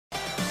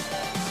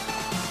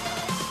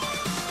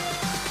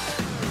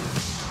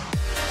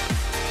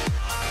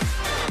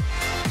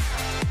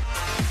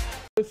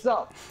this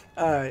up.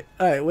 Alright,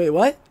 wait,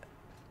 what?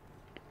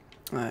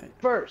 Alright.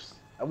 First,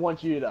 I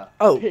want you to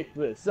pick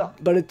this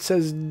up. But it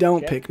says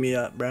don't pick me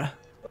up, bruh.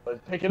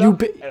 Pick it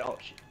up. And, oh,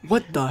 shit.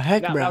 What the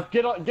heck, bruh?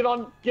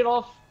 Now get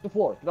off the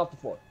floor. Get off the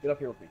floor. Get up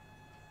here with me.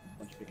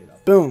 Why don't you pick it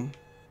up? Boom.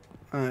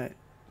 Alright.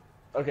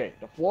 Okay,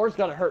 the floor's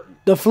gonna hurt you.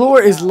 The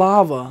floor is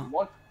lava.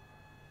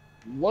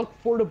 Look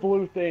for the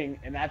blue thing,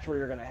 and that's where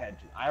you're gonna head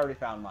to. I already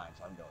found mine,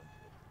 so I'm going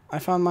to. I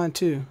found mine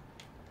too.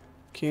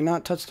 Can you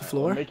not touch the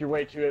floor? Well, make your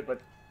way to it,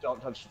 but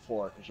don't touch the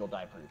floor, because you'll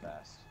die pretty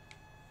fast.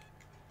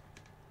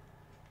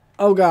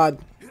 Oh god.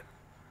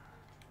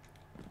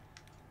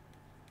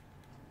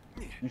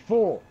 You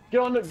fool!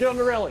 Get on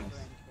the railings.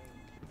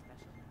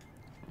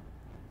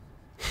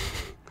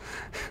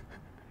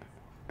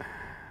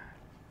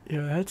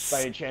 Yeah, that's.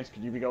 By any chance,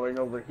 could you be going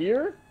over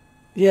here?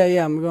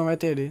 Yeah, I'm going right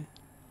there, dude.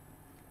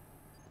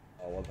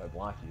 Oh, what if I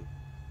block you?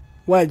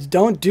 Wedge,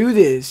 don't do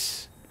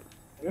this.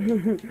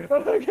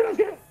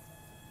 Get.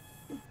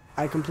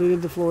 I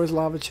completed the floor is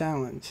lava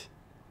challenge.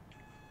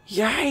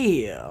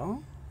 Yeah.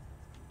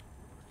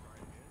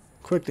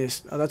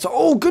 Quickness. Oh, that's.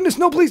 Oh goodness,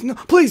 no, please, no,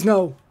 please,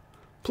 no,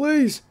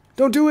 please,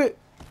 don't do it.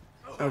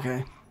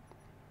 Okay.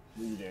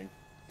 What are you doing?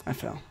 I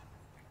fell.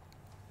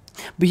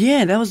 But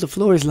yeah, that was the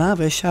floor is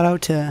lava. Shout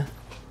out to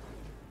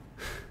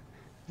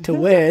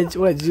Wedge.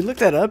 What, did you look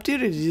that up,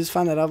 dude, or did you just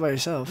find that out by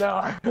yourself? No,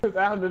 I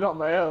found it on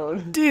my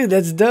own. Dude,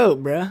 that's dope,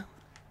 bruh.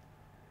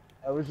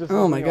 I was just.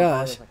 Oh my gosh.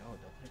 I was like, oh,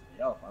 don't pick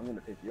me up. I'm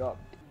gonna pick you up.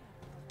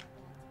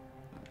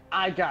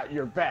 I got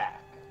your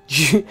back.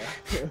 You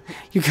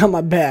got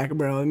my back,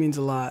 bro. It means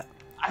a lot.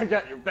 I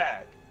got your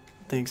back.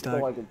 Thanks, That's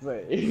dog. all I can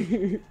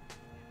say.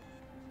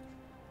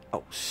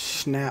 Oh,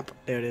 snap.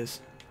 There it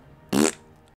is.